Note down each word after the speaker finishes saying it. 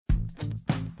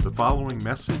The following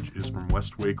message is from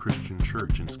Westway Christian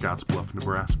Church in Scottsbluff,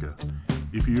 Nebraska.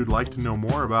 If you'd like to know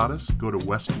more about us, go to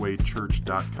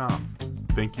westwaychurch.com.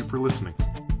 Thank you for listening.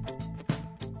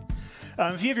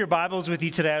 If you have your Bibles with you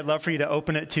today, I'd love for you to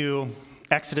open it to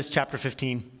Exodus chapter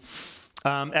 15.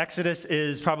 Exodus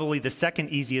is probably the second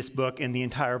easiest book in the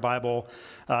entire Bible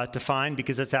to find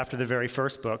because it's after the very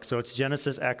first book. So it's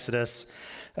Genesis, Exodus.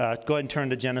 Go ahead and turn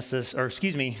to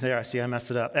I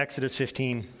messed it up. Exodus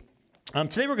 15.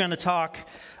 Today we're going to talk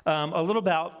a little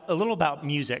about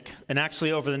music, and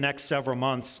actually over the next several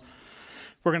months,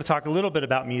 we're going to talk a little bit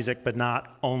about music, but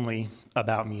not only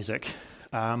about music.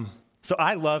 So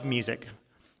I love music.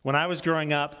 When I was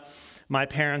growing up, my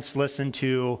parents listened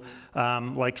to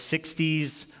late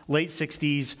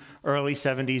 60s, early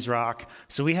 70s rock.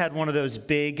 So we had one of those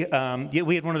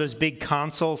big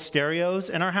console stereos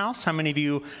in our house. How many of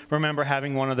you remember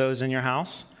having one of those in your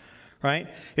house?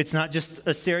 Right? It's not just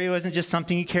a stereo, isn't just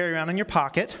something you carry around in your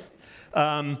pocket. We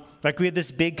had this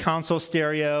big console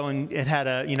stereo, and it had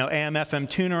a AM/FM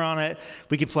tuner on it.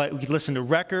 We could listen to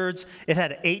records. It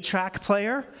had an 8-track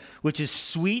player, which is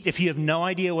sweet. If you have no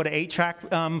idea what an 8-track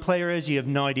player is, you have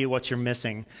no idea what you're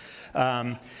missing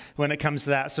when it comes to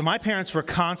that. So my parents were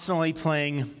constantly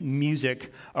playing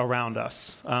music around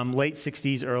us, late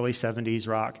 60s, early 70s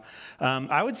rock.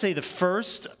 I would say the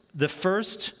first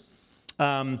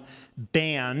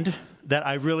band that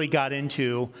I really got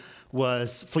into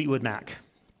was Fleetwood Mac.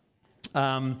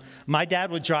 My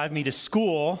dad would drive me to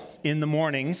school in the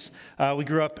mornings. I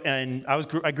grew up in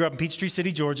Peachtree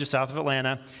City, Georgia, south of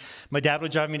Atlanta. My dad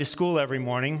would drive me to school every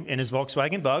morning in his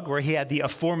Volkswagen Bug, where he had the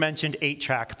aforementioned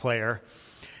 8-track player,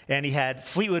 and he had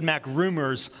Fleetwood Mac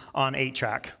Rumors on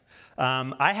 8-track.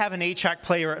 I have an 8-track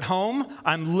player at home.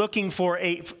 I'm looking for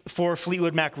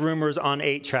Fleetwood Mac Rumors on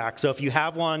 8-track. So if you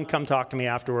have one, come talk to me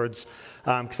afterwards,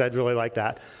 because I'd really like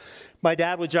that. My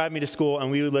dad would drive me to school, and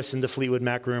we would listen to Fleetwood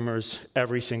Mac Rumors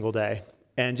every single day.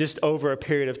 And just over a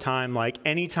period of time,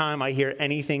 anytime I hear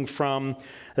anything from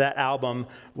that album,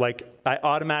 I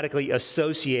automatically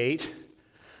associate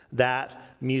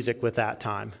that music with that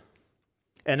time.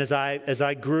 And as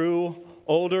I grew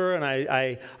older and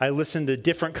I listened to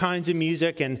different kinds of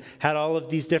music and had all of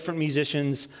these different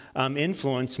musicians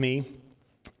influence me,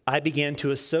 I began to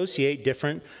associate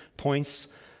different points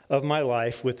of my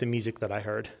life with the music that I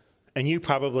heard. And you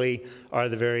probably are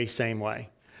the very same way.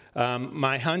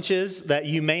 My hunch is that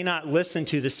you may not listen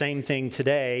to the same thing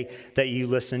today that you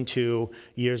listened to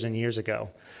years and years ago.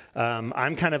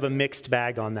 I'm kind of a mixed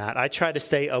bag on that. I try to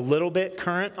stay a little bit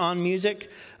current on music,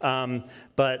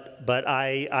 but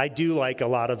I do like a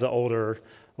lot of the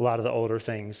older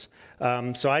things.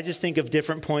 So I just think of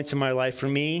different points in my life. For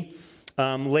me,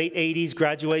 late 80s,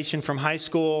 graduation from high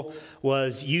school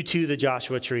was U2, the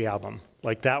Joshua Tree album.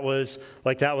 That was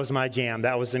my jam.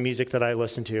 That was the music that I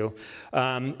listened to.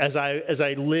 As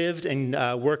I lived and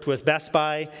worked with Best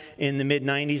Buy in the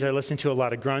mid-90s, I listened to a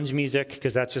lot of grunge music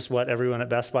because that's just what everyone at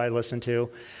Best Buy listened to.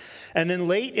 And then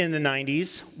late in the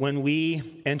 90s, when we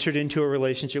entered into a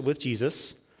relationship with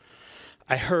Jesus,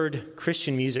 I heard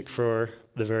Christian music for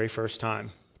the very first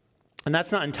time. And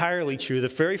that's not entirely true. The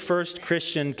very first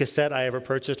Christian cassette I ever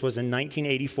purchased was in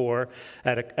 1984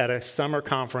 at a summer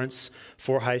conference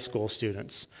for high school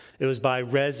students. It was by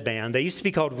Res Band. They used to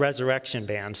be called Resurrection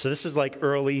Band. So this is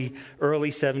early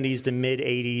 70s to mid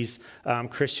 80s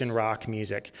Christian rock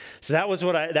music. So that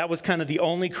was kind of the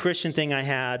only Christian thing I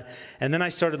had. And then I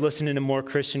started listening to more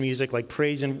Christian music, like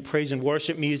praise and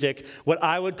worship music, what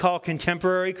I would call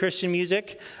contemporary Christian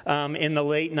music in the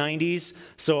late 90s.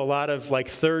 So a lot of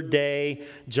Third Day,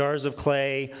 Jars of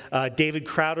Clay, David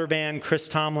Crowder Band, Chris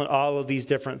Tomlin, all of these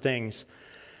different things.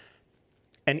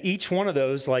 And each one of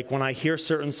those, when I hear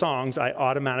certain songs, I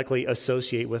automatically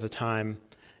associate with a time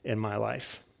in my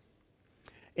life.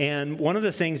 And one of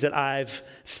the things that I've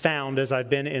found as I've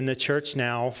been in the church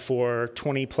now for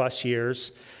 20 plus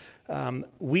years,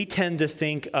 we tend to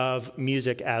think of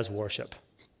music as worship.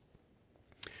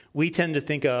 We tend to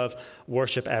think of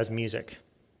worship as music.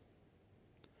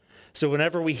 So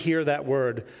whenever we hear that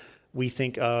word, we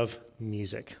think of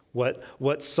music.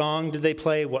 What song did they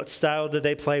play? What style did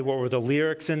they play? What were the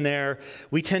lyrics in there?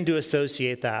 We tend to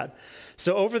associate that.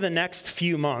 So over the next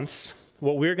few months,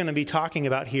 what we're going to be talking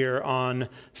about here on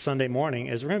Sunday morning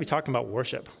is we're going to be talking about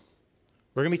worship.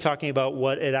 We're going to be talking about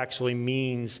what it actually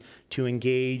means to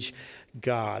engage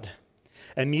God.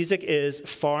 And music is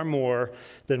far more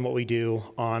than what we do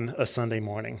on a Sunday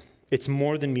morning. It's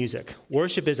more than music.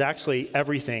 Worship is actually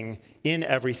everything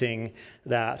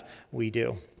that we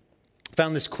do. I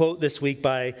found this quote this week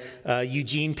by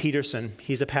Eugene Peterson.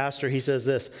 He's a pastor. He says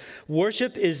this: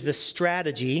 "Worship is the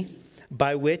strategy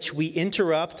by which we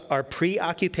interrupt our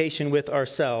preoccupation with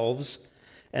ourselves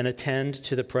and attend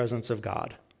to the presence of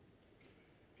God.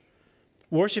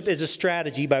 Worship is a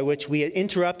strategy by which we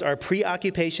interrupt our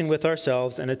preoccupation with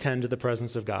ourselves and attend to the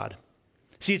presence of God.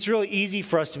 See, it's really easy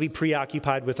for us to be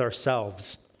preoccupied with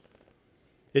ourselves.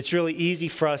 It's really easy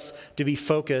for us to be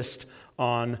focused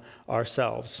on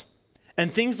ourselves.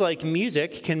 And things like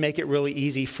music can make it really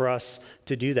easy for us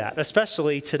to do that,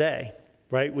 especially today,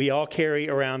 right? We all carry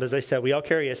around, as I said, we all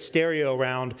carry a stereo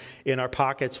around in our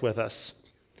pockets with us.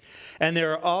 And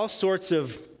there are all sorts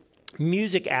of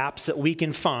music apps that we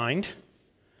can find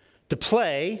to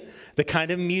play the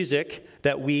kind of music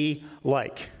that we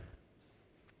like.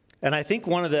 And I think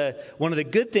one of the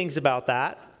good things about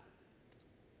that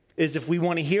is if we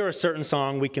want to hear a certain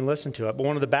song, we can listen to it. But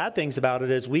one of the bad things about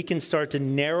it is we can start to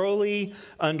narrowly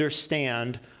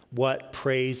understand what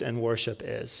praise and worship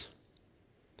is.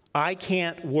 I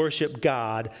can't worship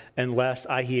God unless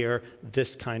I hear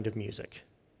this kind of music.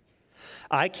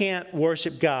 I can't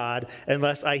worship God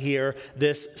unless I hear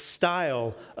this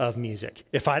style of music.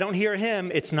 If I don't hear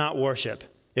him, it's not worship.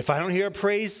 If I don't hear a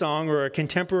praise song or a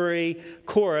contemporary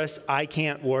chorus, I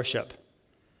can't worship.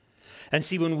 And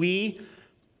see, when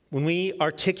we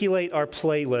articulate our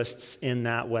playlists in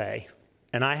that way,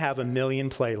 and I have 1 million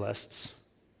playlists,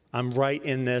 I'm right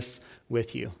in this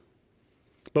with you.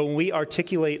 But when we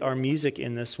articulate our music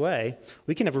in this way,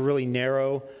 we can have a really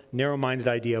narrow-minded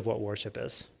idea of what worship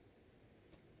is.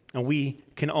 And we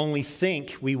can only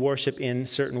think we worship in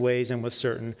certain ways and with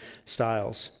certain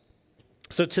styles.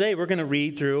 So today we're going to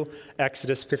read through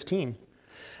Exodus 15.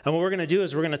 And what we're going to do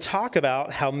is we're going to talk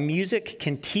about how music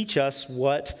can teach us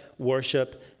what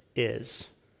worship is.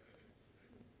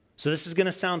 So this is going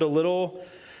to sound a little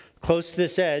close to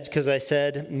this edge because I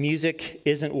said music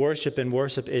isn't worship and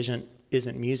worship isn't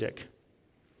music.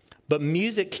 But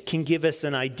music can give us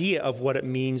an idea of what it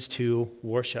means to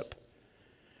worship.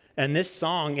 And this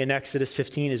song in Exodus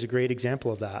 15 is a great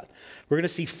example of that. We're going to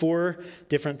see 4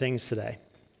 different things today.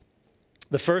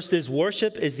 The first is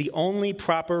worship is the only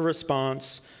proper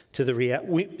response to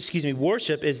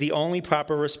worship is the only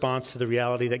proper response to the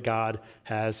reality that God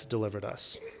has delivered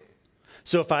us.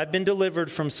 So if I've been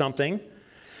delivered from something,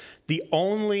 the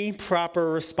only proper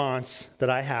response that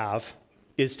I have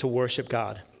is to worship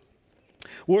God.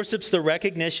 Worship's the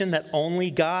recognition that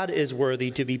only God is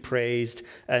worthy to be praised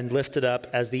and lifted up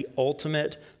as the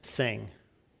ultimate thing.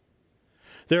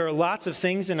 There are lots of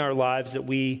things in our lives that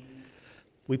we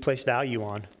place value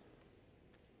on.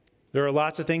 There are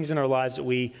lots of things in our lives that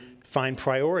we find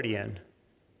priority in.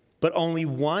 But only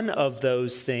one of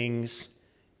those things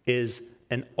is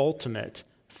an ultimate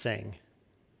thing.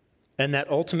 And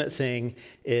that ultimate thing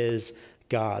is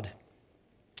God.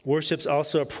 Worship's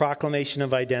also a proclamation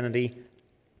of identity.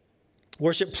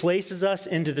 Worship places us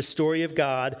into the story of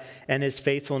God and his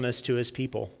faithfulness to his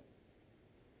people.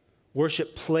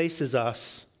 Worship places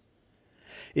us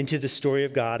into the story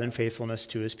of God and faithfulness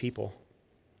to his people.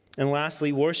 And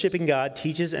lastly, worshiping God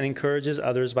teaches and encourages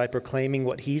others by proclaiming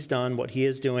what he's done, what he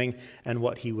is doing, and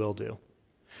what he will do.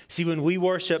 See, when we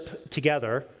worship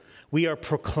together, we are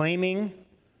proclaiming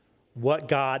what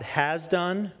God has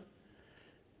done,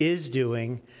 is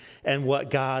doing, and what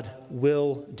God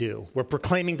will do. We're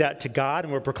proclaiming that to God,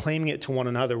 and we're proclaiming it to one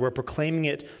another. We're proclaiming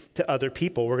it to other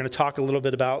people. We're going to talk a little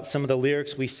bit about some of the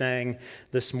lyrics we sang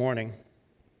this morning.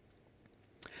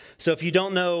 So if you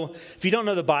don't know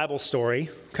the Bible story,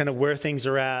 kind of where things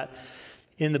are at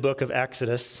in the book of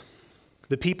Exodus,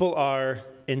 the people are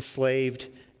enslaved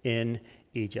in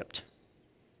Egypt.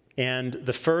 And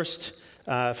the first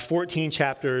 14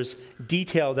 chapters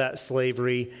detail that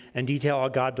slavery and detail how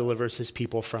God delivers his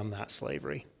people from that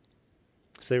slavery.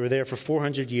 So they were there for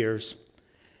 400 years.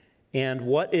 And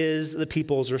what is the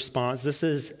people's response? This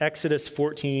is Exodus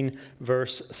 14,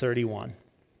 verse 31.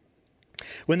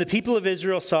 When the people of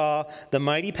Israel saw the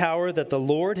mighty power that the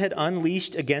Lord had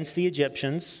unleashed against the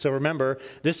Egyptians, so remember,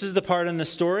 this is the part in the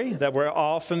story that we're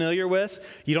all familiar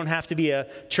with. You don't have to be a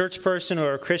church person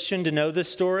or a Christian to know this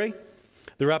story.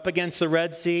 They're up against the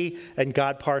Red Sea, and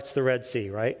God parts the Red Sea,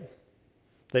 right?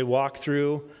 They walk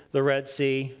through the Red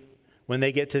Sea. When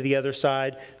they get to the other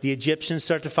side, the Egyptians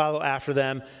start to follow after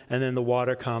them, and then the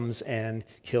water comes and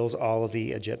kills all of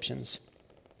the Egyptians.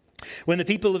 When the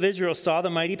people of Israel saw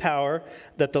the mighty power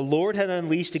that the Lord had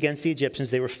unleashed against the Egyptians,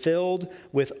 they were filled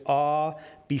with awe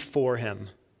before him.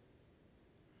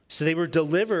 So they were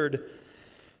delivered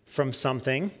from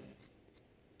something,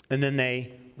 and then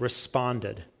they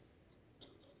responded.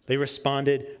 They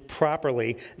responded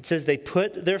properly. It says they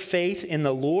put their faith in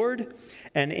the Lord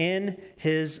and in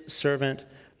his servant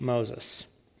Moses.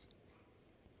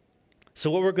 So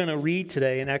what we're going to read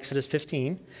today in Exodus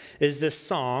 15 is this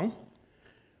song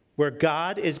where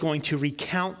God is going to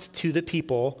recount to the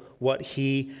people what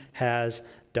he has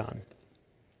done.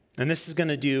 And this is going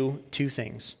to do two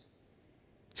things.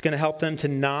 It's going to help them to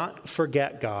not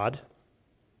forget God.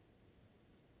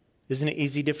 Isn't it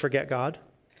easy to forget God?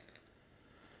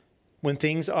 When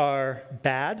things are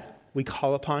bad, we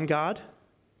call upon God,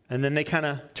 and then they kind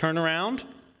of turn around,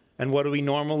 and what do we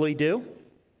normally do?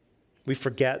 We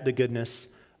forget the goodness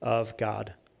of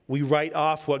God. We write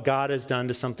off what God has done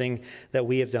to something that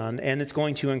we have done, and it's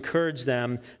going to encourage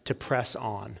them to press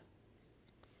on.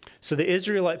 So the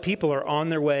Israelite people are on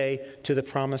their way to the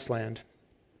promised land,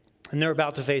 and they're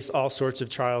about to face all sorts of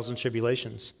trials and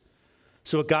tribulations.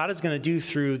 So what God is going to do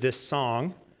through this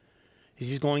song is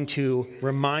he's going to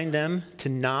remind them to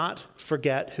not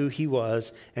forget who he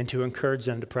was and to encourage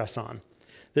them to press on.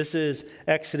 This is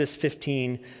Exodus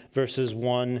 15, verses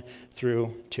 1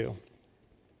 through 2.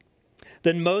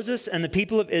 Then Moses and the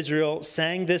people of Israel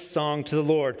sang this song to the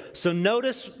Lord. So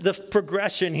notice the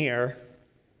progression here.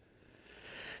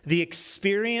 The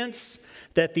experience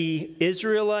that the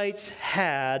Israelites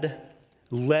had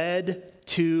led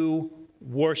to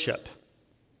worship.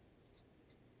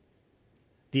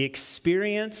 The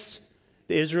experience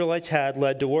the Israelites had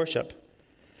led to worship.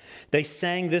 They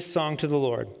sang this song to the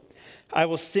Lord. I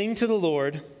will sing to the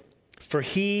Lord, for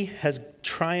he has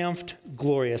triumphed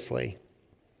gloriously.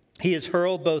 He has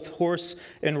hurled both horse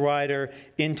and rider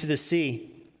into the sea.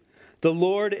 The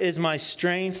Lord is my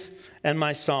strength and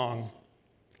my song.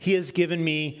 He has given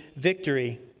me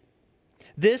victory.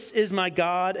 This is my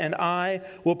God, and I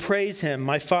will praise him,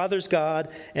 my Father's God,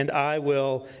 and I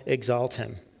will exalt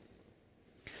him.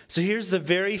 So here's the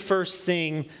very first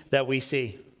thing that we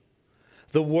see.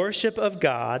 The worship of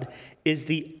God is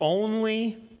the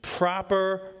only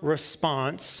proper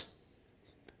response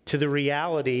to the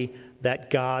reality that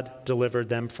God delivered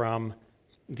them from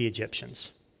the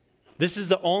Egyptians. This is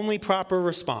the only proper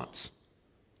response,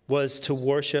 was to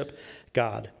worship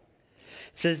God.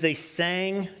 It says they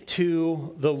sang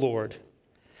to the Lord.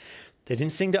 They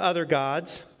didn't sing to other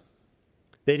gods.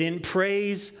 They didn't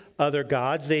praise other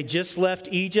gods. They just left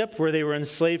Egypt, where they were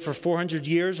enslaved for 400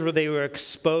 years, where they were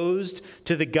exposed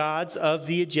to the gods of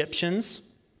the Egyptians,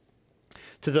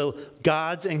 to the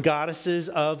gods and goddesses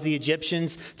of the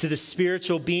Egyptians, to the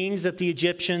spiritual beings that the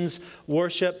Egyptians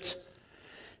worshipped.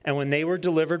 And when they were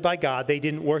delivered by God, they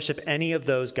didn't worship any of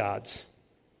those gods.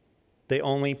 They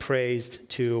only praised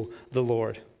to the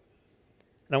Lord.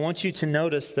 And I want you to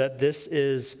notice that this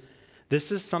is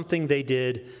something they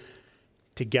did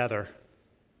together.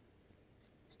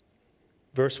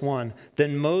 Verse 1,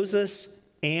 then Moses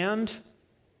and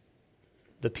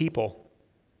the people.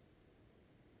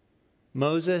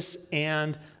 Moses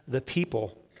and the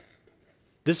people.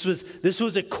 This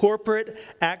was a corporate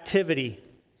activity.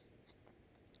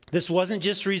 This wasn't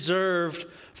just reserved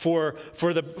for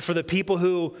the people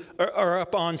who are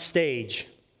up on stage.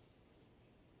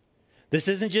 This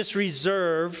isn't just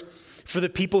reserved for the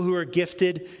people who are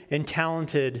gifted and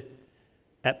talented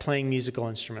at playing musical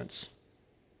instruments,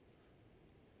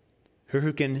 or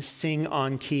who can sing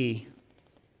on key,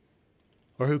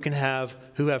 or who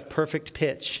have perfect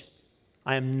pitch.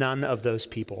 I am none of those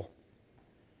people.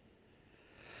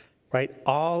 Right?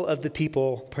 All of the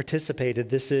people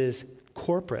participated. This is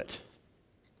corporate.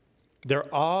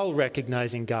 They're all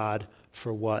recognizing God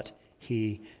for what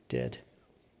he did.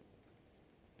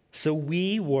 So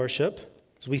we worship,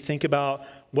 as we think about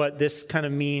what this kind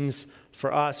of means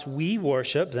for us, we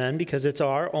worship then because it's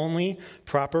our only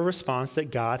proper response that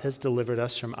God has delivered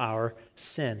us from our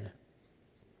sin.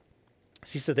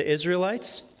 See, so the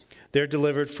Israelites, they're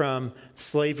delivered from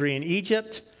slavery in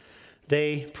Egypt.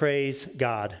 They praise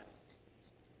God.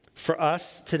 For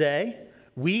us today,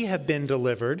 we have been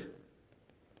delivered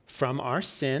from our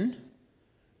sin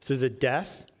through the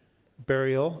death,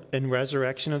 burial, and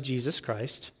resurrection of Jesus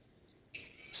Christ.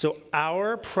 So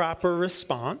our proper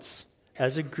response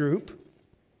as a group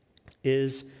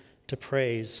is to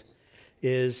praise,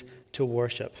 is to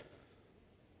worship.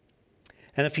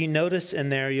 And if you notice in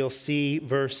there, you'll see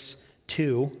verse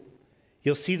 2,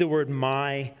 you'll see the word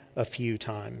my a few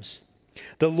times.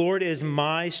 The Lord is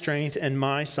my strength and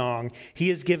my song. He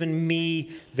has given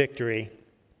me victory.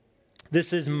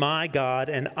 This is my God,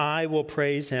 and I will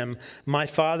praise him, my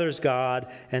Father's God,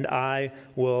 and I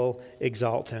will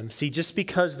exalt him. See, just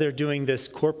because they're doing this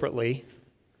corporately,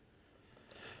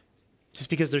 just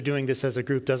because they're doing this as a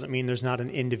group doesn't mean there's not an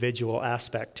individual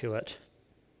aspect to it.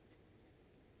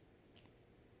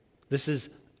 This is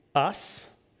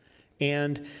us,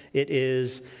 and it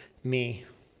is me.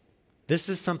 This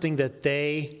is something that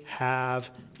they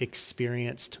have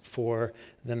experienced for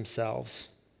themselves.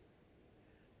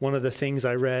 One of the things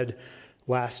I read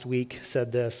last week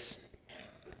said this: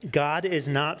 God is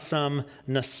not some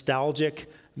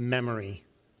nostalgic memory.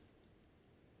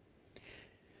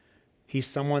 He's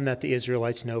someone that the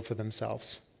Israelites know for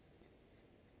themselves.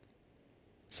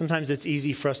 Sometimes it's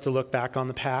easy for us to look back on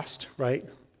the past, right?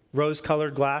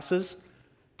 Rose-colored glasses.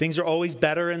 Things are always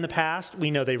better in the past. We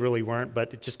know they really weren't,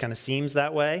 but it just kind of seems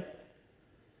that way.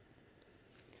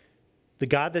 The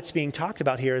God that's being talked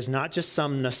about here is not just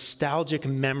some nostalgic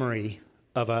memory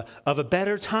of a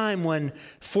better time when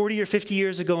 40 or 50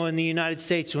 years ago in the United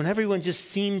States, when everyone just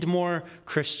seemed more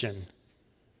Christian.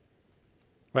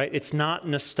 Right? It's not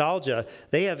nostalgia.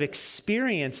 They have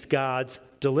experienced God's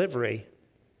delivery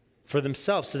for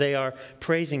themselves, so they are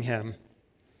praising him.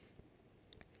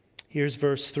 Here's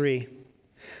verse 3.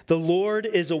 The Lord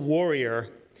is a warrior.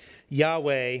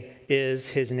 Yahweh is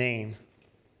his name.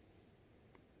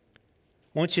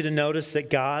 I want you to notice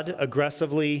that God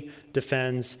aggressively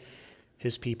defends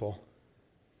his people.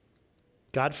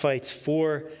 God fights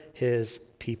for his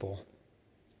people.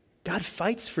 God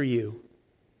fights for you.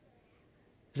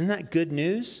 Isn't that good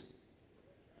news?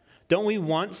 Don't we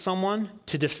want someone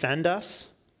to defend us?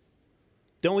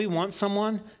 Don't we want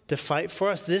someone to fight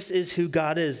for us? This is who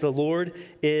God is. The Lord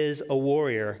is a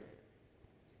warrior.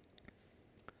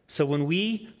 So when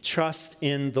we trust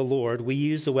in the Lord, we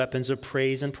use the weapons of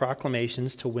praise and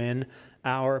proclamations to win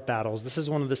our battles. This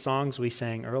is one of the songs we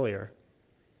sang earlier.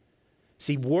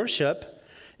 See, worship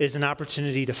is an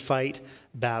opportunity to fight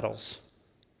battles.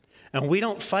 And we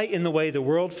don't fight in the way the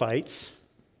world fights.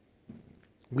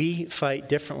 We fight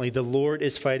differently. The Lord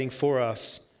is fighting for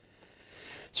us.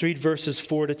 Let's read verses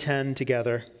 4 to 10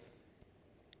 together.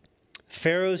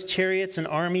 Pharaoh's chariots and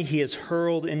army he has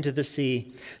hurled into the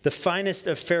sea. The finest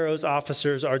of Pharaoh's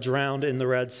officers are drowned in the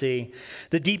Red Sea.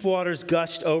 The deep waters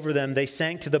gushed over them. They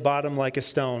sank to the bottom like a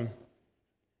stone.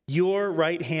 Your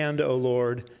right hand, O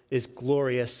Lord, is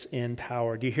glorious in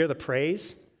power. Do you hear the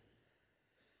praise?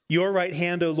 Your right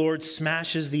hand, O Lord,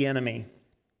 smashes the enemy.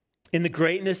 In the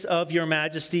greatness of your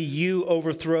majesty, you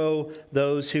overthrow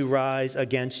those who rise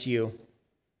against you.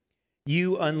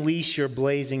 You unleash your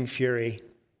blazing fury.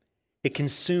 It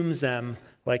consumes them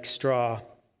like straw.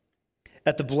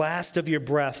 At the blast of your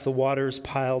breath, the waters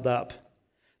piled up.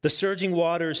 The surging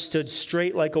waters stood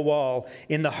straight like a wall.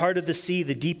 In the heart of the sea,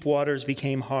 the deep waters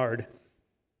became hard.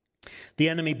 The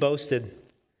enemy boasted,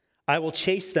 I will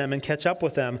chase them and catch up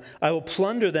with them. I will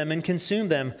plunder them and consume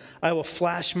them. I will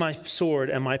flash my sword,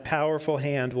 and my powerful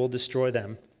hand will destroy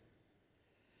them.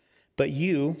 But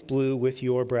you blew with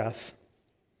your breath,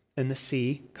 and the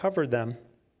sea covered them.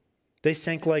 They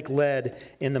sank like lead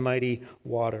in the mighty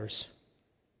waters.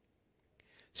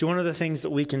 So one of the things that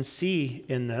we can see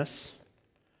in this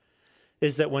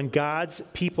is that when God's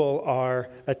people are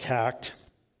attacked,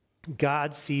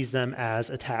 God sees them as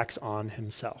attacks on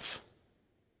himself.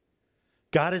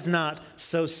 God is not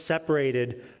so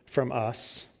separated from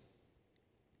us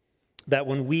that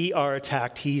when we are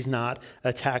attacked, he's not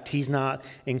attacked. He's not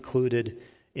included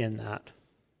in that.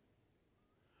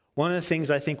 One of the things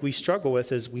I think we struggle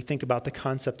with is we think about the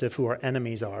concept of who our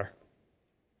enemies are.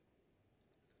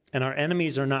 And our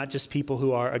enemies are not just people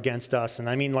who are against us. And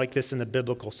I mean like this in the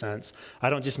biblical sense. I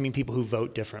don't just mean people who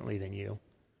vote differently than you,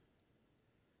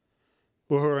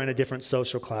 or who are in a different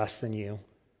social class than you,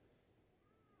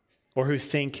 or who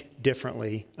think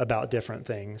differently about different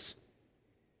things.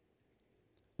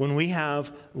 When we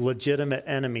have legitimate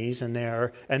enemies, and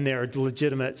they're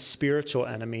legitimate spiritual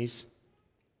enemies,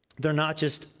 they're not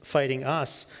just fighting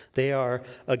us, they are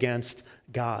against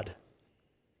God.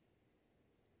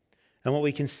 And what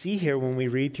we can see here when we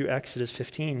read through Exodus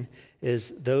 15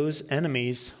 is those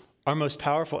enemies, our most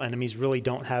powerful enemies, really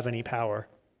don't have any power.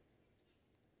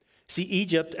 See,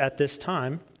 Egypt at this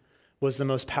time was the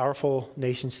most powerful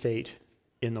nation state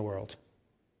in the world.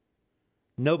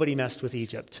 Nobody messed with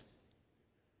Egypt.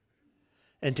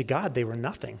 And to God, they were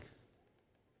nothing.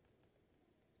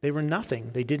 They were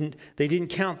nothing. They didn't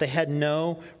count. They had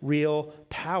no real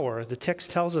power. The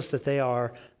text tells us that they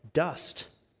are dust.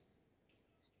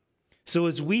 So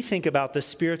as we think about the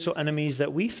spiritual enemies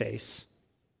that we face,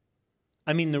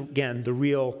 I mean, the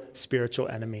real spiritual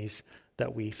enemies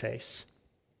that we face,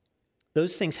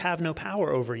 those things have no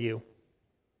power over you.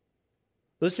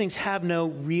 Those things have no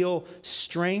real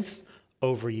strength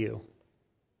over you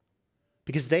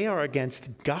because they are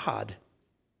against God.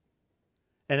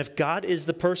 And if God is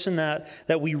the person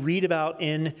that we read about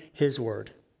in his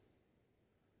word,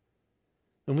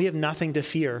 then we have nothing to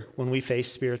fear when we face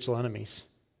spiritual enemies.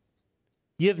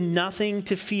 You have nothing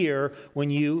to fear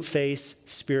when you face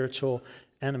spiritual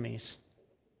enemies.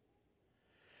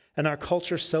 And our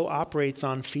culture so operates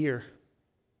on fear.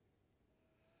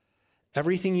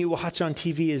 Everything you watch on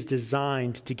TV is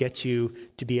designed to get you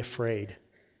to be afraid,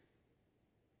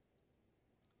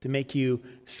 to make you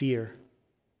fear.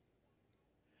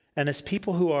 And as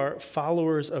people who are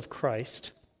followers of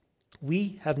Christ,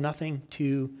 we have nothing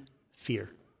to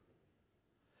fear.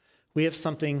 We have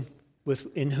something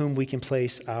in whom we can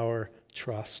place our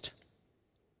trust.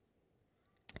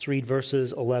 Let's read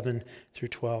verses 11 through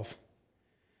 12.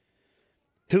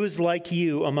 Who is like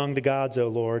you among the gods, O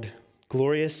Lord,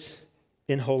 glorious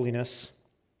in holiness,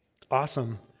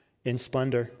 awesome in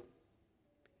splendor,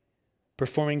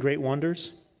 performing great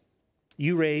wonders?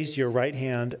 You raised your right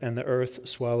hand, and the earth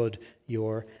swallowed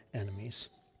your enemies.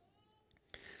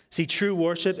 See, true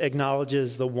worship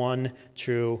acknowledges the one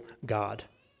true God.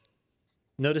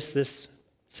 Notice this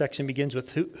section begins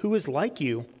with, who is like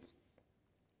you?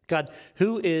 God,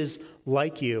 who is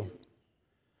like you?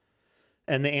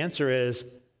 And the answer is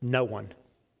no one.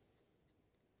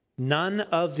 None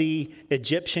of the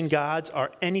Egyptian gods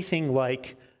are anything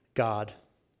like God.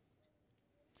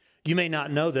 You may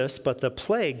not know this, but the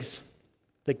plagues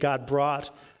that God brought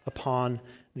upon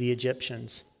the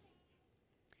Egyptians,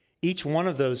 each one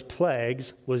of those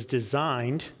plagues was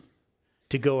designed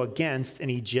to go against an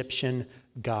Egyptian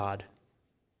god,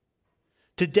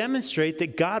 to demonstrate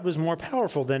that God was more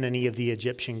powerful than any of the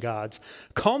Egyptian gods,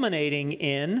 culminating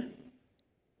in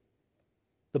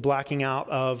the blacking out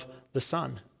of the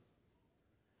sun.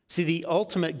 See, the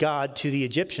ultimate god to the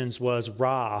Egyptians was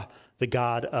Ra, the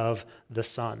god of the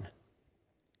sun.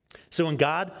 So when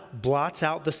God blots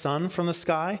out the sun from the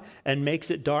sky and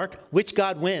makes it dark, which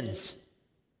god wins?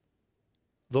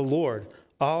 The Lord.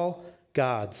 All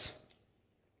gods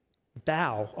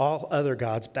bow, all other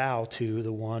gods bow to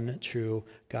the one true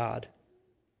God.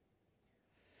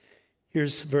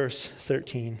 Here's verse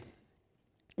 13.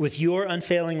 With your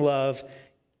unfailing love,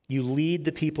 you lead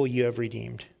the people you have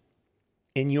redeemed.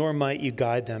 In your might, you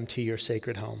guide them to your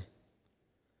sacred home.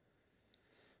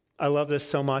 I love this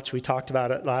so much. We talked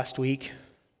about it last week,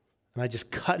 and I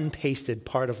just cut and pasted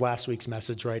part of last week's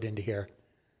message right into here.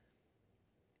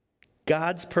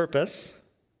 God's purpose,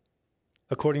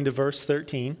 according to verse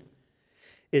 13,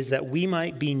 is that we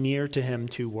might be near to him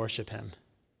to worship him.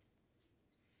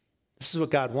 This is what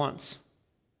God wants.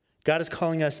 God is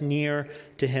calling us near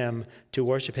to him to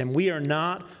worship him. We are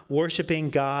not worshiping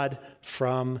God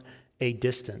from a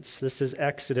distance. This is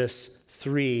Exodus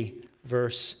 3,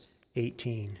 verse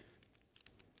 18.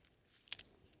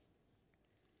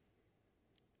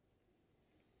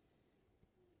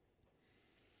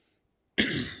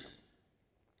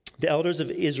 The elders of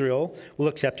Israel will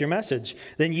accept your message.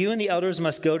 Then you and the elders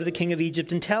must go to the king of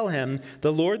Egypt and tell him,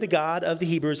 the Lord, the God of the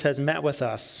Hebrews, has met with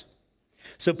us.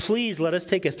 So please let us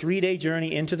take a 3-day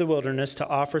journey into the wilderness to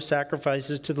offer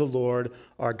sacrifices to the Lord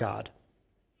our God.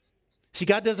 See,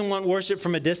 God doesn't want worship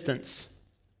from a distance.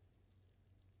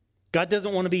 God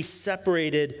doesn't want to be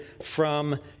separated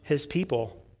from his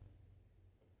people.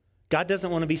 God doesn't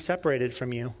want to be separated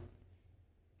from you.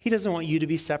 He doesn't want you to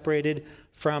be separated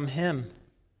from him.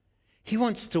 He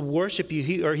wants to worship you,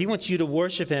 he wants you to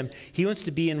worship him. He wants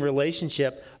to be in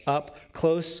relationship up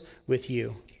close with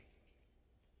you.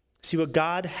 See, what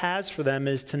God has for them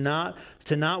is to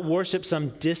not worship some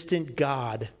distant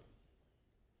God.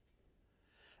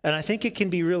 And I think it can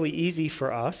be really easy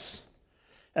for us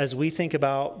as we think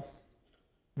about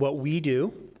what we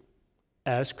do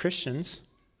as Christians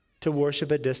to worship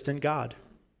a distant God.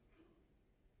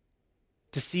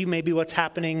 To see maybe what's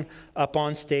happening up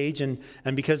on stage, and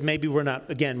because maybe we're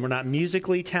not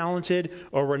musically talented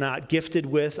or we're not gifted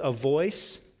with a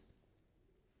voice,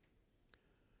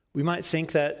 we might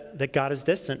think that God is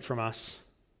distant from us.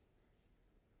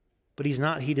 But he's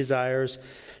not. He desires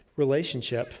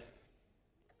relationship.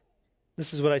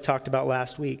 This is what I talked about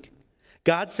last week.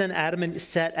 God set Adam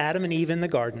and Eve in the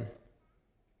garden.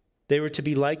 They were to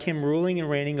be like him, ruling and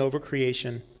reigning over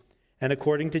creation. And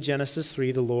according to Genesis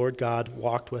 3, the Lord God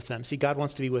walked with them. See, God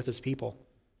wants to be with his people.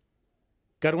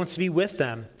 God wants to be with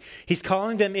them. He's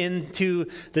calling them into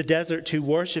the desert to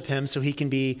worship him so he can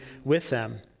be with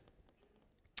them.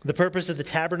 The purpose of the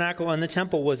tabernacle and the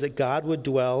temple was that God would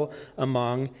dwell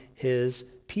among his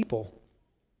people.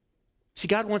 See,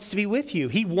 God wants to be with you.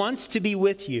 He wants to be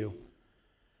with you.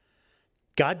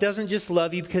 God doesn't just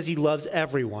love you because he loves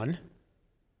everyone.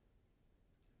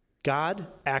 God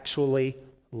actually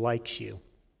likes you.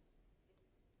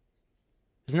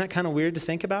 Isn't that kind of weird to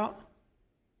think about?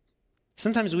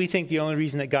 Sometimes we think the only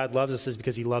reason that God loves us is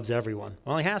because he loves everyone.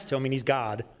 Well, he has to. I mean, he's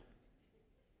God.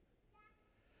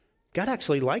 God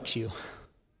actually likes you.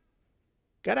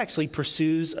 God actually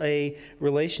pursues a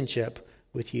relationship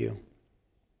with you.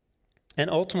 And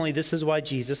ultimately, this is why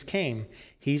Jesus came.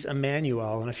 He's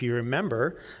Emmanuel. And if you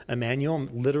remember, Emmanuel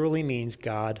literally means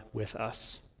God with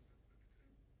us.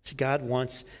 So God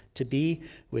wants to be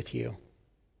with you.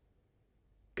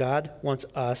 God wants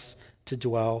us to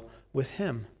dwell with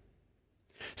him.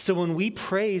 So when we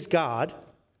praise God,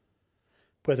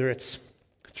 whether it's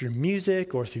through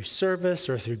music or through service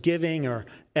or through giving or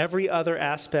every other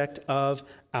aspect of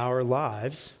our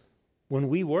lives, when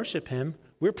we worship him,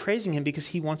 we're praising him because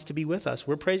he wants to be with us.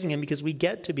 We're praising him because we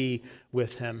get to be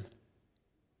with him.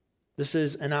 This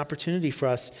is an opportunity for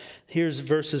us. Here's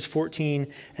verses 14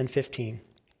 and 15.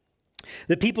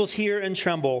 The peoples hear and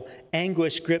tremble.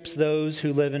 Anguish grips those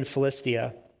who live in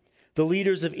Philistia. The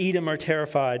leaders of Edom are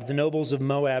terrified. The nobles of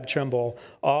Moab tremble.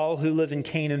 All who live in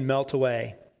Canaan melt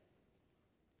away.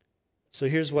 So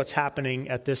here's what's happening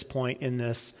at this point in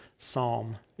this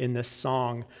psalm, in this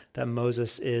song that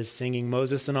Moses is singing.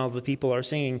 Moses and all the people are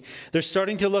singing. They're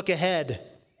starting to look ahead.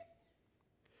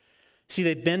 See,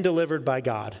 they've been delivered by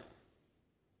God.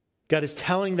 God is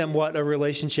telling them what a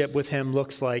relationship with him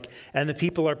looks like, and the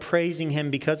people are praising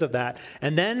him because of that.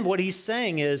 And then what he's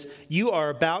saying is, you are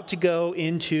about to go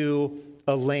into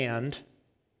a land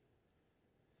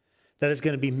that is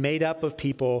going to be made up of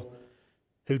people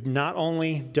who not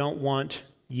only don't want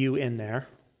you in there,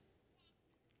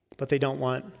 but they don't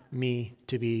want me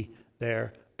to be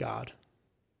their God.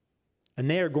 And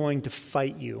they are going to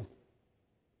fight you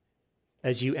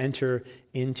as you enter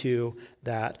into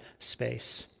that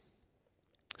space.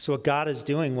 So what God is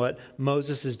doing, what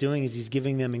Moses is doing, is he's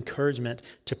giving them encouragement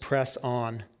to press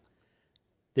on.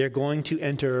 They're going to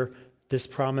enter this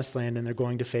promised land and they're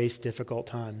going to face difficult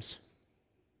times.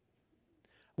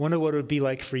 I wonder what it would be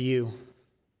like for you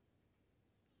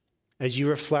as you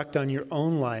reflect on your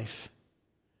own life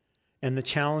and the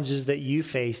challenges that you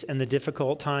face and the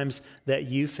difficult times that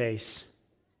you face.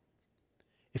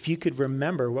 If you could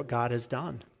remember what God has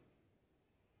done.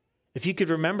 If you could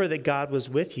remember that God was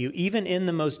with you, even in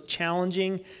the most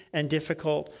challenging and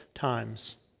difficult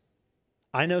times.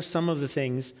 I know some of the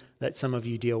things that some of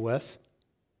you deal with.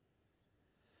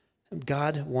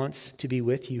 God wants to be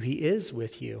with you. He is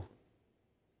with you.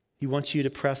 He wants you to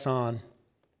press on.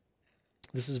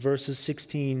 This is verses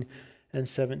 16 and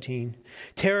 17.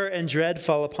 Terror and dread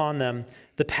fall upon them.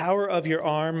 The power of your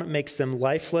arm makes them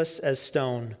lifeless as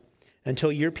stone.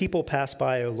 Until your people pass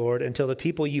by, O Lord, until the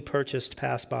people you purchased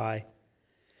pass by.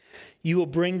 You will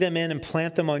bring them in and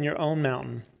plant them on your own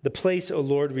mountain, the place, O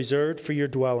Lord, reserved for your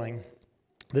dwelling,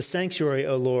 the sanctuary,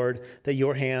 O Lord, that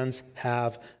your hands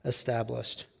have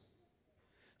established.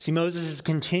 See, Moses is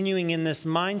continuing in this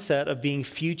mindset of being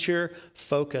future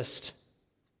focused.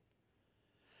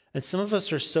 And some of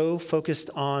us are so focused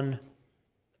on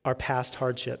our past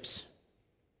hardships.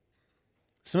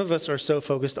 Some of us are so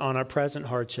focused on our present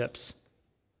hardships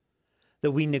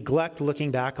that we neglect looking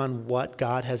back on what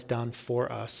God has done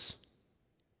for us.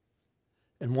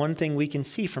 And one thing we can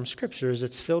see from Scripture is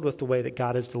it's filled with the way that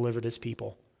God has delivered his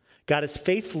people. God has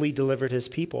faithfully delivered his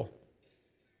people.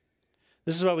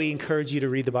 This is why we encourage you to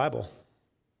read the Bible.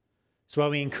 It's why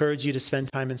we encourage you to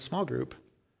spend time in small group.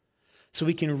 So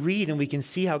we can read and we can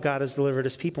see how God has delivered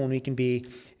his people and we can be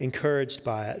encouraged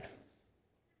by it.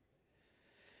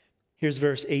 Here's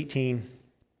verse 18.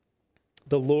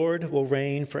 The Lord will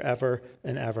reign forever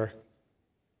and ever.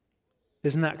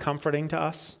 Isn't that comforting to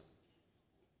us?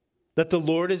 That the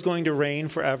Lord is going to reign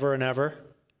forever and ever?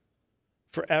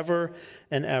 Forever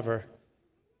and ever.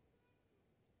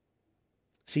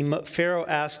 See, Pharaoh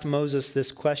asked Moses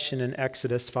this question in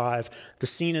Exodus 5. The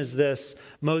scene is this.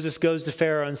 Moses goes to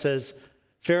Pharaoh and says,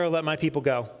 Pharaoh, let my people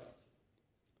go.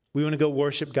 We want to go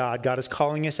worship God. God is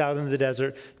calling us out in the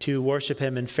desert to worship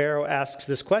him. And Pharaoh asks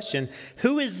this question,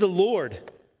 who is the Lord?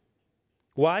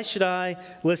 Why should I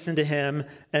listen to him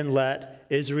and let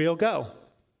Israel go?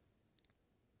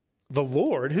 The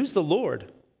Lord? Who's the Lord?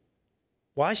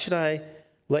 Why should I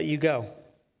let you go?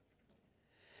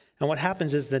 And what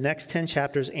happens is the next 10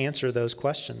 chapters answer those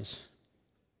questions.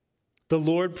 The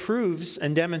Lord proves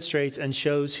and demonstrates and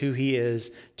shows who he is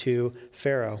to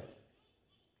Pharaoh.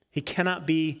 He cannot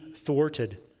be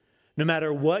thwarted. No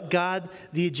matter what God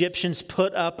the Egyptians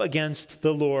put up against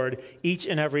the Lord, each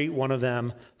and every one of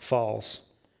them falls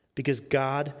because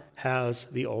God has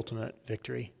the ultimate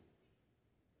victory.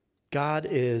 God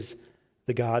is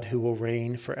the God who will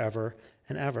reign forever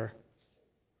and ever.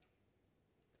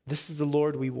 This is the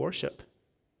Lord we worship.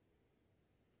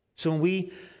 So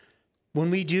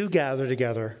when we do gather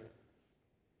together,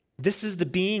 this is the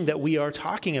being that we are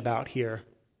talking about here.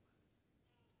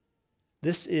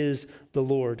 This is the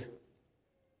Lord.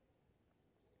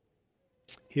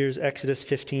 Here's Exodus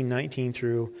 15:19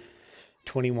 through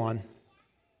 21.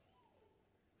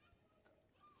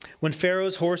 When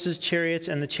Pharaoh's horses, chariots,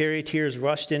 and the charioteers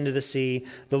rushed into the sea,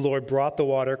 the Lord brought the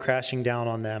water crashing down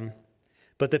on them.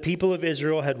 But the people of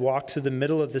Israel had walked through the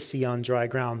middle of the sea on dry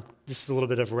ground. This is a little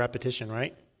bit of a repetition,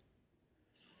 right?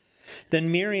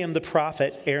 Then Miriam, the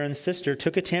prophet, Aaron's sister,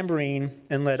 took a tambourine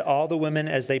and led all the women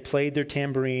as they played their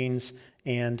tambourines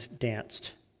and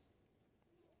danced.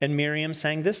 And Miriam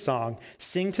sang this song,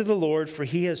 "Sing to the Lord, for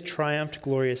he has triumphed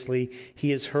gloriously.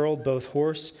 He has hurled both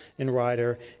horse and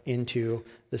rider into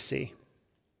the sea."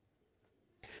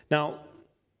 Now,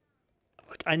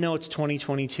 I know it's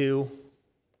 2022.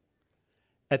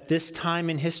 At this time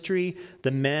in history,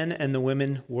 the men and the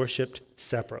women worshiped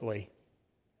separately.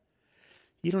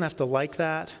 You don't have to like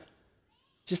that.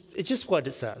 It's just what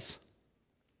it says.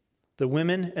 The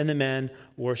women and the men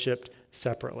worshiped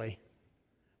separately.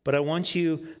 But I want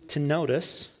you to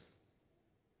notice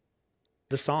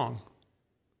the song.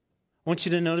 I want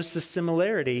you to notice the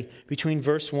similarity between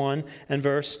verse 1 and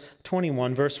verse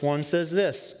 21. Verse 1 says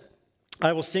this,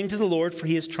 "I will sing to the Lord, for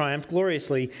he has triumphed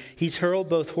gloriously. He's hurled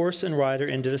both horse and rider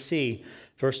into the sea."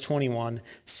 Verse 21,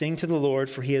 "Sing to the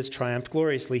Lord, for he has triumphed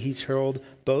gloriously. He's hurled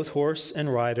both horse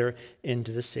and rider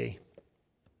into the sea."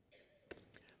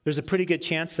 There's a pretty good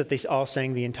chance that they all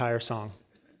sang the entire song.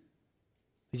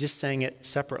 They just sang it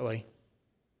separately.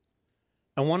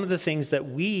 And one of the things that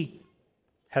we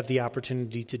have the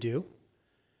opportunity to do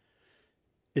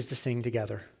is to sing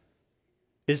together,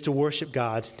 is to worship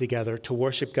God together, to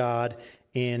worship God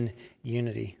in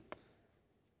unity.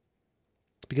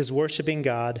 Because worshiping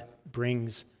God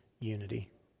brings unity.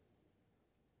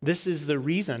 This is the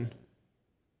reason.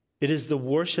 It is the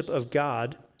worship of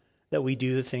God that we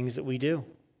do the things that we do.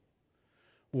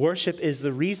 Worship is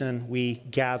the reason we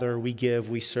gather, we give,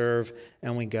 we serve,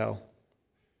 and we go.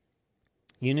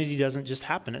 Unity doesn't just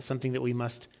happen. It's something that we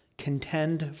must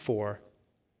contend for.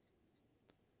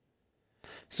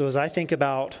 So as I think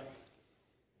about,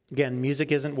 again,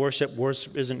 music isn't worship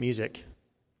isn't music.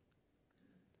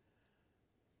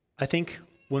 I think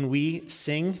when we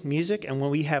sing music and when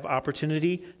we have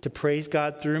opportunity to praise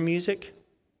God through music,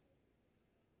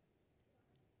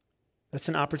 that's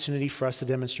an opportunity for us to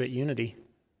demonstrate unity.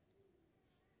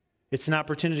 It's an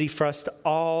opportunity for us to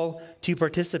all to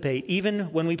participate,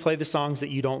 even when we play the songs that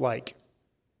you don't like.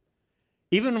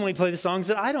 Even when we play the songs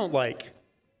that I don't like.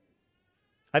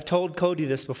 I've told Cody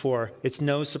this before. It's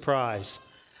no surprise.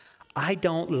 I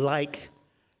don't like,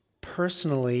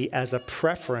 personally, as a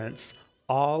preference,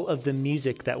 all of the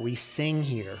music that we sing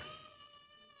here.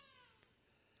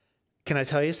 Can I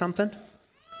tell you something?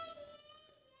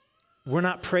 We're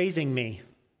not praising me.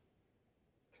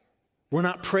 We're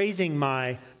not praising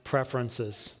my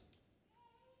preferences.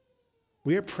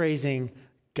 We are praising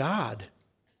God.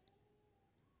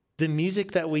 The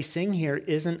music that we sing here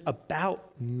isn't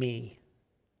about me.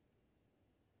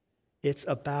 It's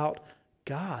about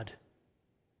God.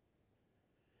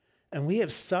 And we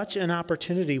have such an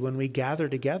opportunity when we gather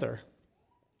together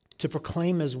to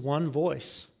proclaim as one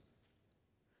voice.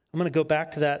 I'm going to go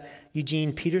back to that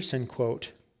Eugene Peterson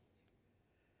quote.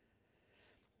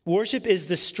 "Worship is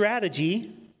the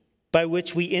strategy by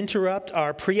which we interrupt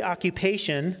our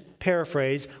preoccupation,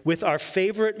 paraphrase, with our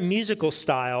favorite musical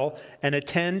style and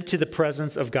attend to the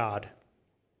presence of God."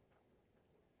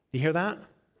 You hear that?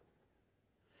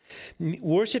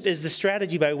 Worship is the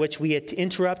strategy by which we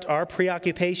interrupt our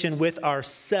preoccupation with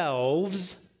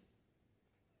ourselves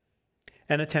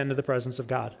and attend to the presence of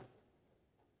God.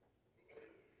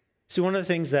 See, one of the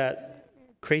things that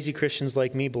crazy Christians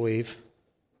like me believe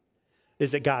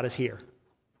is that God is here.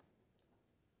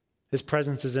 His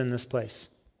presence is in this place.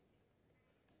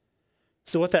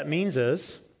 So what that means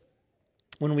is,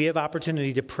 when we have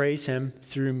opportunity to praise him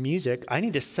through music, I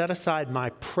need to set aside my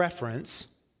preference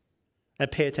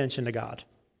and pay attention to God.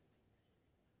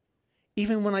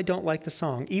 Even when I don't like the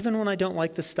song, even when I don't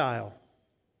like the style.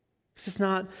 This is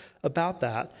not about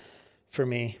that for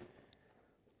me.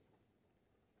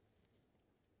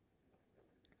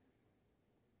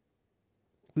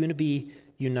 We want to be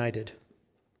united.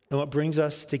 And what brings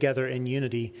us together in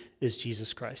unity is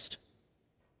Jesus Christ.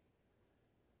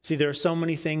 See, there are so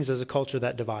many things as a culture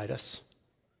that divide us.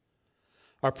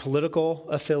 Our political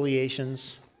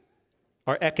affiliations,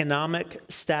 our economic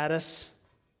status,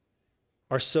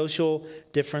 our social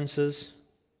differences.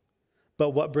 But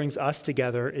what brings us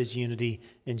together is unity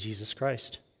in Jesus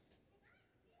Christ.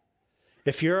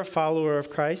 If you're a follower of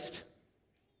Christ,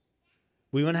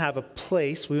 we want to have a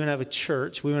place, we want to have a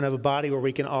church, we want to have a body where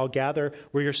we can all gather,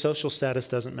 where your social status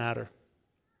doesn't matter.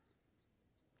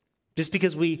 Just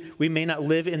because we may not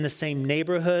live in the same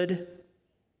neighborhood,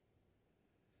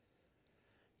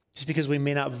 just because we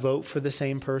may not vote for the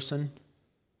same person,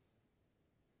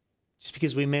 just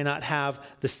because we may not have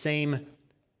the same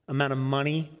amount of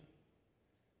money.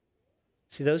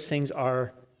 See, those things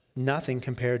are nothing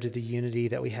compared to the unity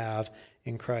that we have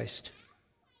in Christ.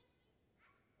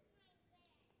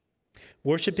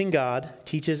 Worshiping God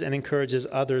teaches and encourages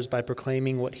others by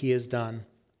proclaiming what he has done,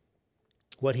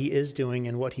 what he is doing,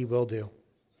 and what he will do.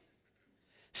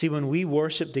 See, when we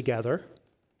worship together,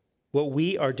 what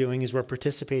we are doing is we're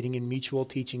participating in mutual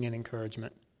teaching and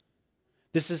encouragement.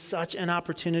 This is such an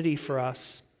opportunity for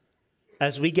us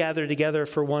as we gather together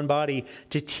for one body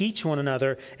to teach one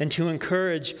another and to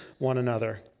encourage one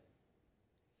another.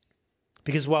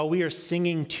 Because while we are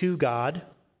singing to God,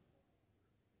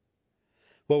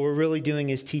 what we're really doing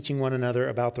is teaching one another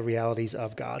about the realities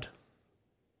of God.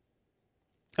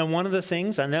 And one of the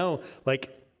things, I know,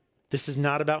 this is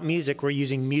not about music. We're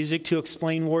using music to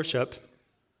explain worship.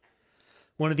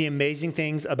 One of the amazing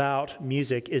things about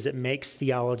music is it makes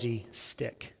theology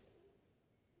stick.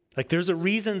 There's a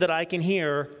reason that I can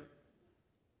hear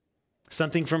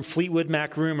something from Fleetwood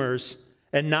Mac Rumors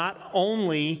and not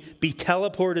only be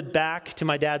teleported back to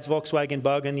my dad's Volkswagen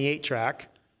Bug and the 8-track,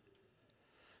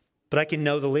 but I can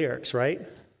know the lyrics, right?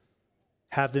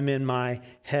 Have them in my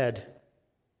head.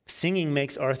 Singing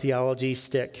makes our theology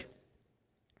stick.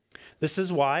 This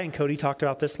is why, and Cody talked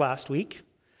about this last week,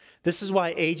 this is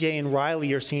why AJ and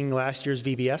Riley are singing last year's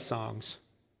VBS songs.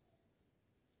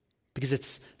 Because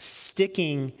it's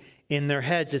sticking in their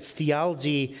heads. It's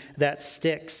theology that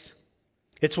sticks.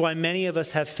 It's why many of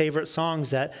us have favorite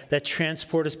songs that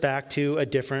transport us back to a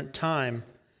different time.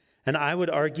 And I would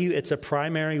argue it's a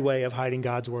primary way of hiding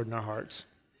God's word in our hearts.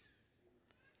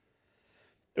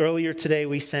 Earlier today,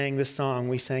 we sang this song.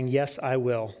 We sang, "Yes, I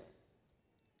Will."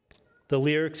 The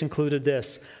lyrics included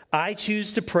this: I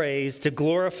choose to praise, to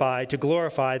glorify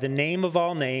the name of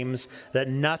all names that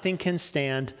nothing can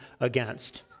stand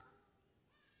against.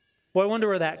 Well, I wonder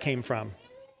where that came from.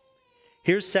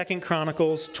 Here's 2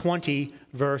 Chronicles 20,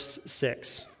 verse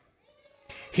 6.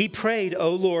 He prayed,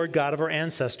 "O Lord, God of our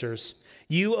ancestors,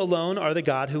 you alone are the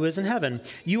God who is in heaven.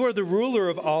 You are the ruler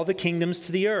of all the kingdoms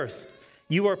to the earth.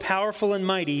 You are powerful and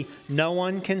mighty. No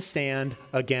one can stand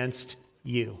against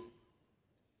you."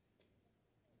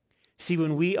 See,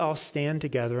 when we all stand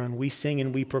together and we sing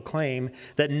and we proclaim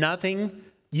that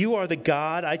you are the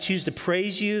God, I choose to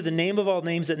praise you, the name of all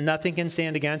names that nothing can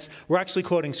stand against, we're actually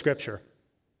quoting Scripture.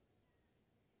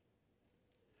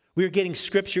 We are getting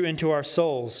Scripture into our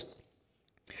souls.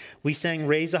 We sang,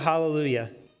 "Raise a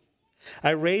hallelujah."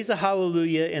 I raise a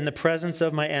hallelujah in the presence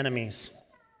of my enemies.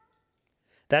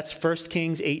 That's 1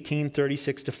 Kings 18,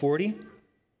 36-40,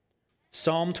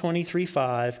 Psalm 23,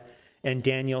 5, and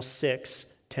Daniel 6,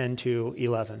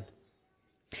 10-11.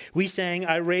 We sang,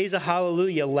 "I raise a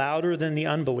hallelujah louder than the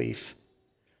unbelief."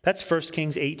 That's 1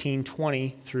 Kings 18,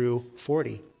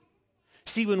 20-40.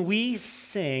 See, when we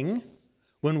sing,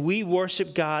 when we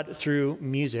worship God through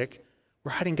music,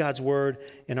 we're hiding God's word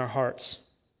in our hearts.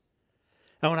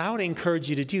 And what I would encourage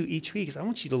you to do each week is I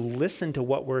want you to listen to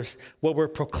what we're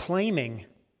proclaiming.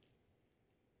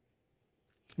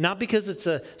 Not because it's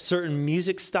a certain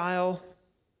music style,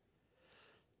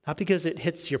 not because it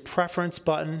hits your preference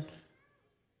button,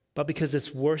 but because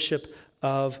it's worship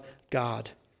of God.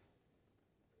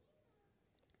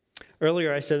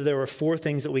 Earlier I said there were 4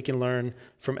 things that we can learn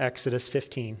from Exodus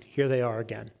 15. Here they are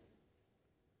again.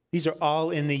 These are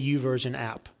all in the YouVersion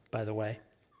app, by the way.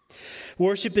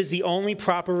 Worship is the only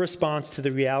proper response to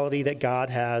the reality that God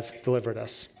has delivered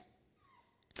us.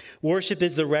 Worship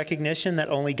is the recognition that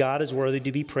only God is worthy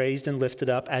to be praised and lifted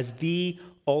up as the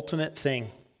ultimate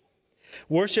thing.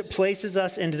 Worship places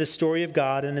us into the story of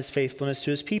God and his faithfulness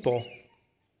to his people.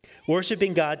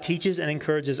 Worshiping God teaches and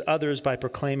encourages others by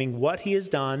proclaiming what he has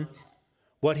done,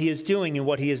 what he is doing, and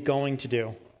what he is going to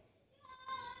do.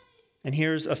 And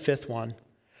here's a 5th one.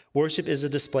 Worship is a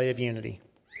display of unity.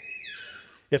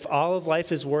 If all of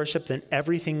life is worship, then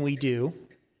everything we do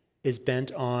is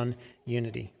bent on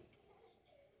unity.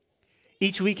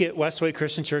 Each week at Westway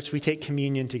Christian Church, we take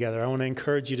communion together. I want to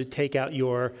encourage you to take out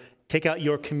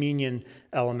your communion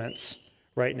elements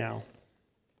right now.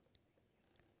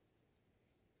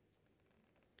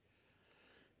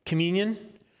 Communion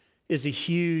is a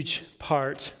huge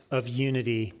part of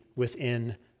unity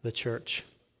within the church.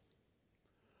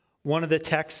 One of the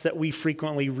texts that we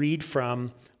frequently read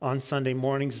from on Sunday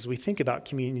mornings as we think about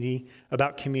community,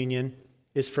 about communion,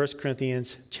 is 1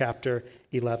 Corinthians chapter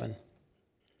 11.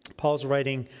 Paul's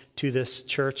writing to this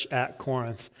church at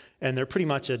Corinth, and they're pretty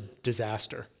much a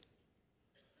disaster.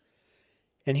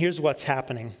 And here's what's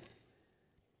happening.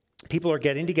 People are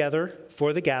getting together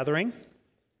for the gathering,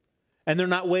 And they're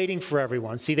not waiting for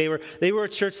everyone. See, they were a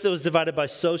church that was divided by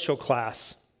social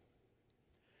class.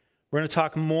 We're going to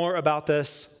talk more about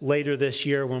this later this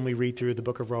year when we read through the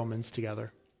book of Romans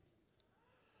together.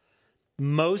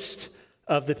 Most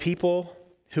of the people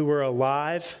who were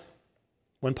alive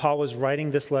when Paul was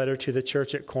writing this letter to the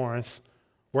church at Corinth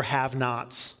were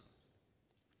have-nots.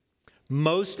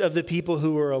 Most of the people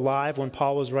who were alive when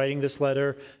Paul was writing this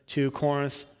letter to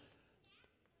Corinth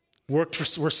were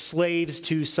slaves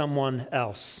to someone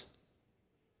else.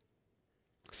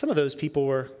 Some of those people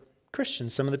were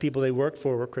Christians. Some of the people they worked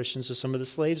for were Christians, so some of the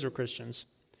slaves were Christians.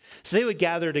 So they would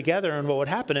gather together, and what would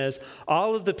happen is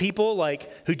all of the people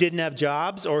who didn't have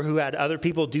jobs or who had other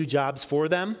people do jobs for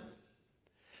them,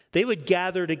 they would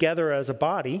gather together as a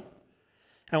body,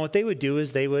 and what they would do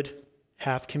is they would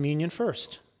have communion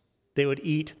first. They would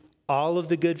eat all of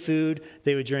the good food.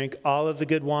 They would drink all of the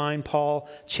good wine. Paul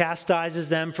chastises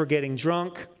them for getting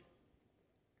drunk.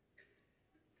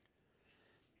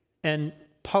 And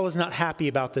Paul is not happy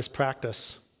about this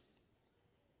practice.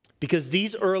 Because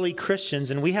these early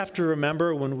Christians, and we have to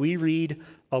remember when we read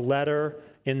a letter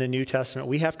in the New Testament,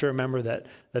 we have to remember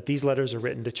that these letters are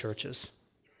written to churches.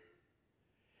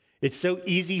 It's so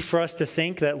easy for us to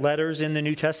think that letters in the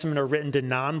New Testament are written to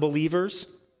non-believers.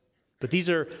 But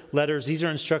these are letters, these are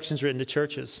instructions written to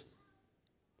churches.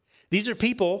 These are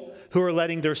people who are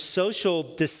letting their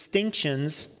social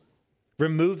distinctions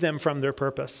remove them from their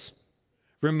purpose,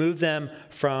 remove them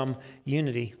from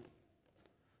unity.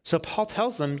 So Paul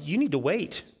tells them, you need to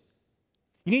wait.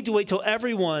 You need to wait till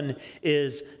everyone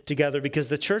is together, because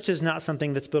the church is not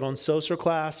something that's built on social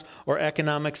class or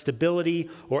economic stability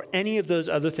or any of those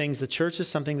other things. The church is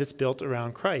something that's built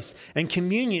around Christ. And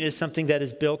communion is something that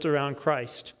is built around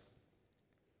Christ.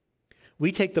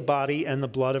 We take the body and the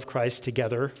blood of Christ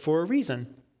together for a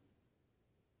reason.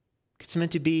 It's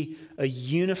meant to be a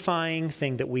unifying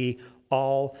thing that we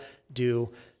all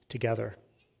do together.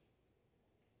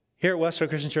 Here at Westway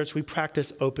Christian Church, we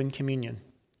practice open communion.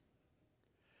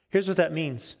 Here's what that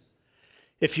means.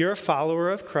 If you're a follower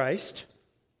of Christ,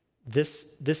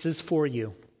 this is for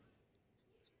you.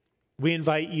 We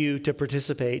invite you to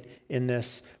participate in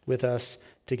this with us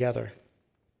together.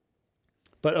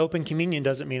 But open communion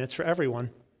doesn't mean it's for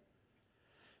everyone.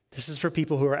 This is for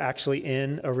people who are actually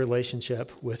in a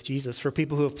relationship with Jesus, for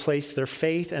people who have placed their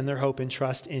faith and their hope and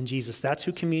trust in Jesus. That's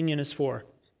who communion is for.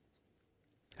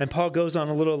 And Paul goes on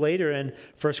a little later in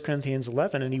 1 Corinthians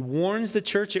 11, and he warns the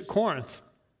church at Corinth.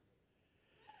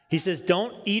 He says,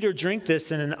 don't eat or drink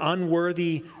this in an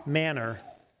unworthy manner.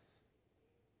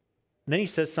 And then he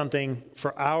says something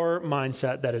for our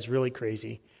mindset that is really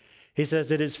crazy. He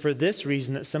says, it is for this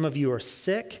reason that some of you are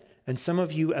sick and some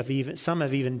have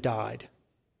even died.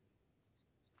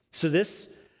 So this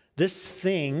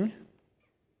thing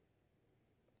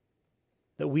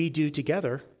that we do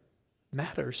together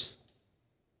matters.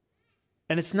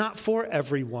 And it's not for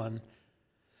everyone.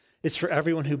 It's for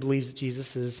everyone who believes that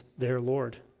Jesus is their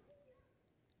Lord.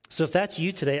 So if that's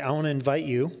you today, I want to invite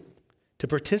you to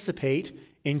participate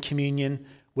in communion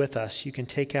with us. You can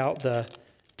take out the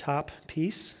top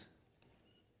piece.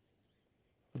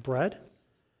 The bread.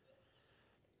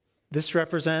 This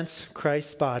represents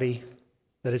Christ's body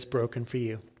that is broken for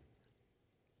you.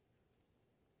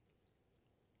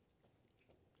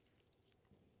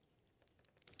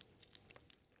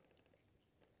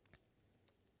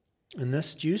 And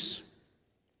this juice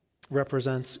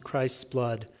represents Christ's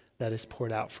blood that is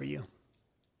poured out for you.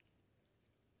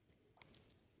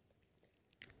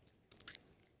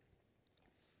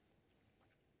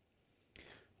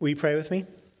 Will you pray with me?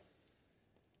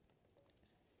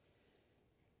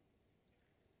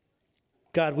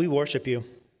 God, we worship you.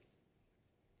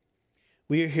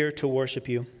 We are here to worship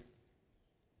you.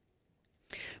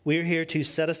 We are here to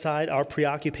set aside our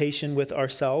preoccupation with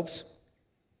ourselves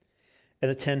and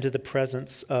attend to the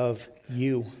presence of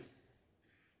you.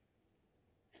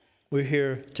 We're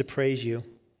here to praise you.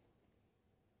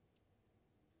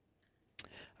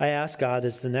 I ask God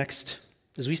as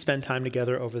we spend time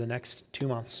together over the next 2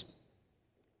 months,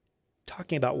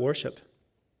 talking about worship,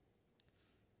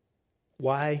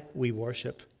 why we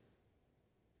worship,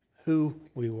 who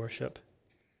we worship,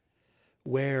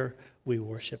 where we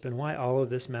worship, and why all of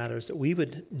this matters, that we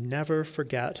would never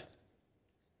forget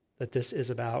that this is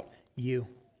about you.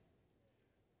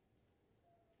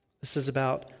 This is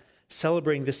about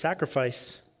celebrating the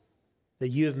sacrifice that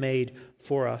you have made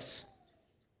for us.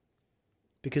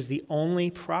 Because the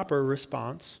only proper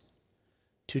response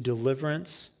to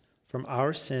deliverance from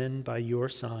our sin by your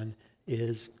Son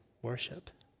is worship.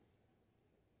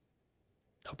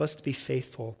 Help us to be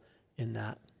faithful in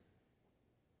that.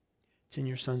 It's in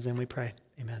your Son's name we pray.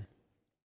 Amen.